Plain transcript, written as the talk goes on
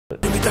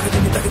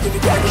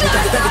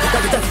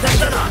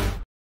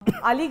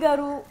అలీ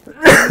గారు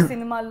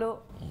సినిమాల్లో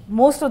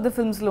most of the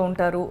ఫిల్మ్స్లో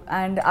ఉంటారు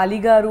అండ్ అలీ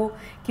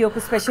గారుకి ఒక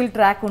స్పెషల్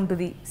ట్రాక్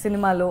ఉంటుంది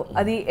సినిమాలో,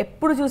 అది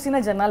ఎప్పుడు చూసినా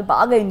జనాలు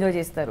బాగా ఎంజాయ్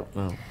చేస్తారు.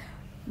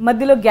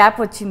 మధ్యలో గ్యాప్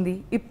వచ్చింది,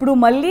 ఇప్పుడు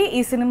మళ్ళీ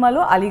ఈ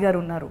సినిమాలో అలీ గారు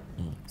ఉన్నారు.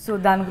 సో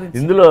దాని గురించి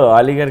ఇందులో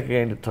అలీ గారికి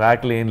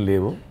ట్రాక్లు ఏం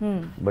లేవు,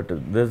 బట్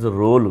దేర్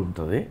రోల్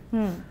ఉంటుంది.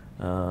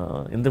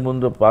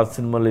 ఇంతకుముందు పాత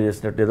సినిమాలో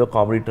చేసినట్టు ఏదో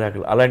కామెడీ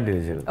ట్రాక్లు అలాంటివి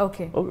చేశారు.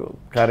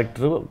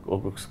 క్యారెక్టర్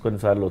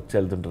కొన్నిసార్లు వచ్చి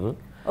వెళ్తుంటారు.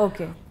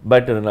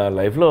 బట్ నా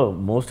లైఫ్లో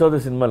మోస్ట్ ఆఫ్ ద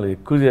సినిమాలు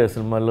ఎక్కువ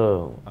సినిమాల్లో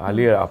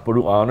అలీ అప్పుడు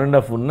ఆన్ అండ్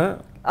ఆఫ్ ఉన్న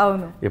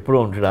ఎప్పుడూ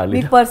ఉంటాడు. అలీ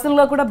పర్సనల్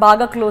గా కూడా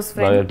బాగా క్లోజ్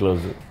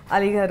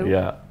అలీ గారు.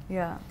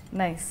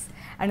 నైస్.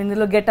 అండ్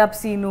ఇందులో getup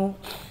scene,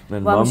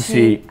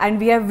 Vamsi, and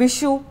we have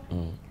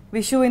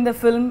Vishu in the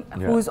film,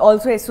 who is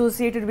also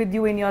associated with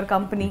you in your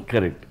company.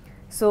 Correct.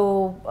 So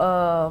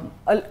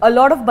a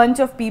lot of bunch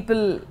of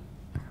people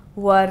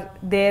who are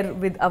there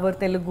with our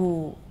Telugu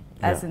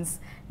essence.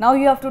 Now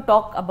you have to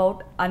talk about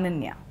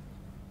Ananya.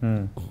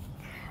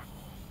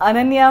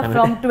 Ananya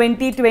from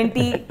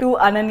 2020 to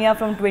Ananya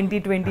from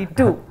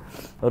 2022.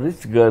 A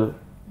rich girl,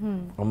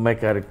 my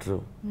character.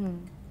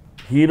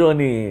 Hero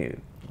ni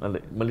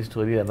మళ్ళీ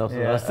story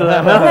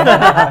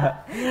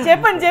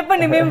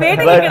చెప్పండి మేము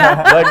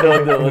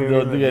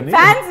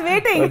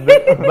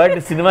but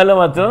సినిమాలో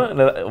మాత్రం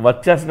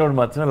work చేసినప్పుడు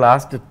మాత్రం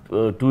last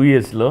 2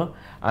 yearsలో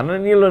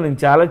అనన్యలో నేను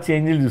చాలా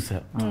చేంజ్లు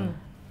చూసాను.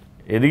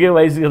 ఎదిగే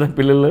వయసు కదా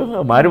పిల్లలు,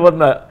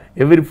 మారిపోతున్నా.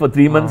 ఎవ్రీ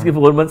 3 monthsకి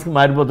 4 monthsకి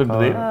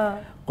మారిపోతుంటుంది.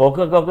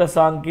 ఒక్కొక్క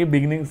సాంగ్కి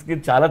బిగినింగ్స్కి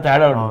చాలా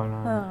తేడా ఉంటుంది.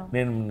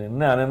 నేను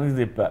నిన్న అనన్యకి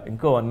చెప్పా,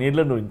 ఇంకో 1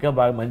 yearలో నువ్వు ఇంకా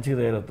బాగా మంచిగా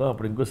తయారవుతావు,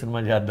 అప్పుడు ఇంకో సినిమా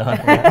చేద్దాం.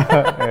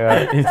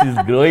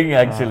 Growing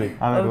actually.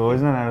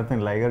 రోజు నేను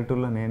అడుగుతాను, లైగర్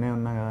 2లో నేనే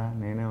ఉన్నా కదా,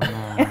 నేనే ఉన్నా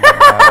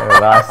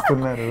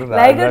రాస్తున్నారు.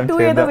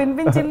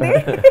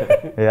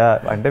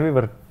 అంటే వి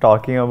were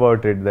talking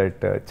about it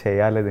that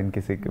చేయాలి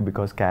దీనికి,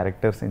 బికాస్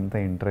క్యారెక్టర్స్ ఇంత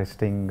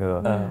ఇంట్రెస్టింగ్.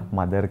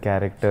 మదర్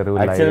క్యారెక్టర్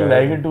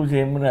లైగర్ 2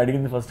 చేయమని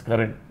అడిగింది ఫస్ట్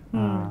కరణ్.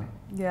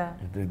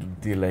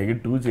 లైగర్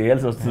 2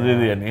 చేయాల్సి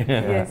వస్తుంది అని.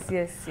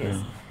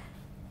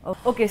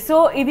 ఓకే, సో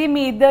ఇది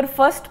మీ ఇద్దరు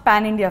ఫస్ట్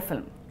పాన్ ఇండియా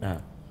ఫిల్మ్.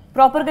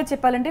 ప్రాపర్గా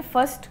చెప్పాలంటే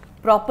ఫస్ట్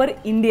ప్రాపర్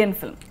ఇండియన్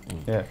ఫిల్మ్.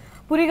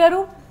 పురి గారు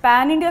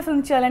పాన్ ఇండియా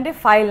ఫిల్మ్ చేయాలంటే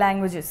 5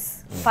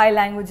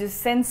 languages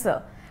sensor,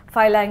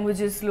 5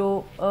 languagesలో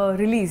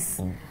release.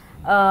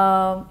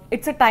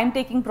 It's a time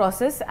taking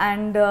process.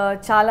 And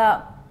చాలా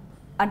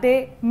అంటే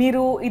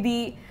మీరు ఇది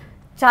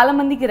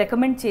చాలామందికి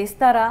రికమెండ్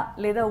చేస్తారా,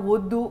 లేదా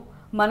వద్దు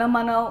మన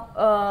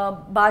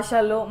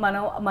భాషల్లో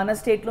మన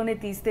స్టేట్లోనే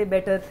తీస్తే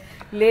బెటర్,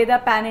 లేదా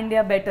pan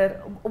India better?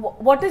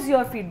 What is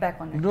your feedback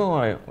on it?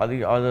 అది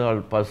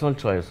పర్సనల్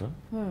చాయిస్.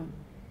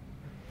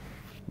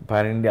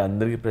 పాన్ ఇండియా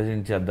అందరికీ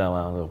ప్రజెంట్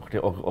చేద్దామా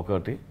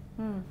ఒకటి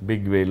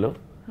బిగ్ వేలో,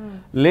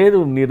 లేదు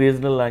నీ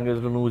రీజనల్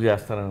లాంగ్వేజ్లో నువ్వు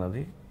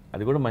చేస్తానన్నది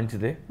అది కూడా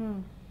మంచిదే.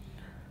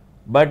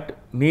 బట్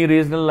నీ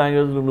రీజనల్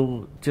లాంగ్వేజ్లో నువ్వు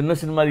చిన్న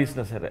సినిమా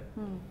తీసినా సరే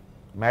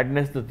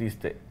మ్యాడ్నెస్తో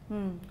తీస్తే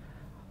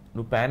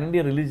నువ్వు pan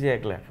India release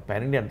చేయకలే,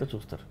 pan India అంతా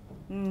చూస్తారు.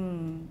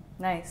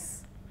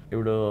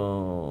 ఇప్పుడు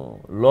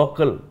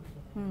లోకల్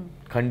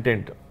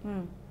కంటెంట్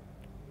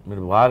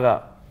మీరు బాగా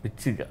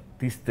పిచ్చిగా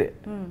తీస్తే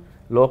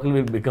లోకల్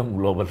విల్ బికమ్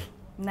గ్లోబల్.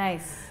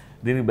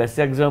 దీనికి best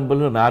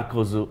example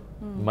Narcos,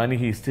 money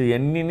history,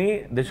 అన్నీ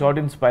ద షార్ట్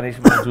ఇన్ స్పానిష్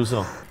మనం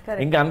చూసాం.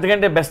 ఇంకా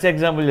అంతకంటే బెస్ట్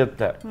ఎగ్జాంపుల్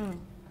చెప్తా,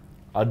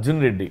 అర్జున్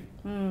రెడ్డి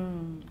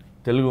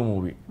తెలుగు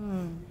మూవీ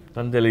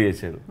తను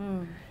తెలియజేశాడు.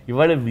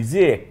 ఇవాళ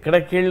విజయ్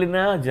ఎక్కడికి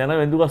వెళ్ళినా జనం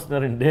ఎందుకు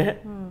వస్తున్నారంటే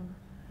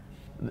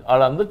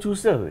వాళ్ళందరూ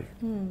చూసారు.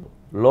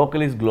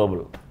 Local is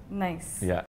global. Nice. Yeah.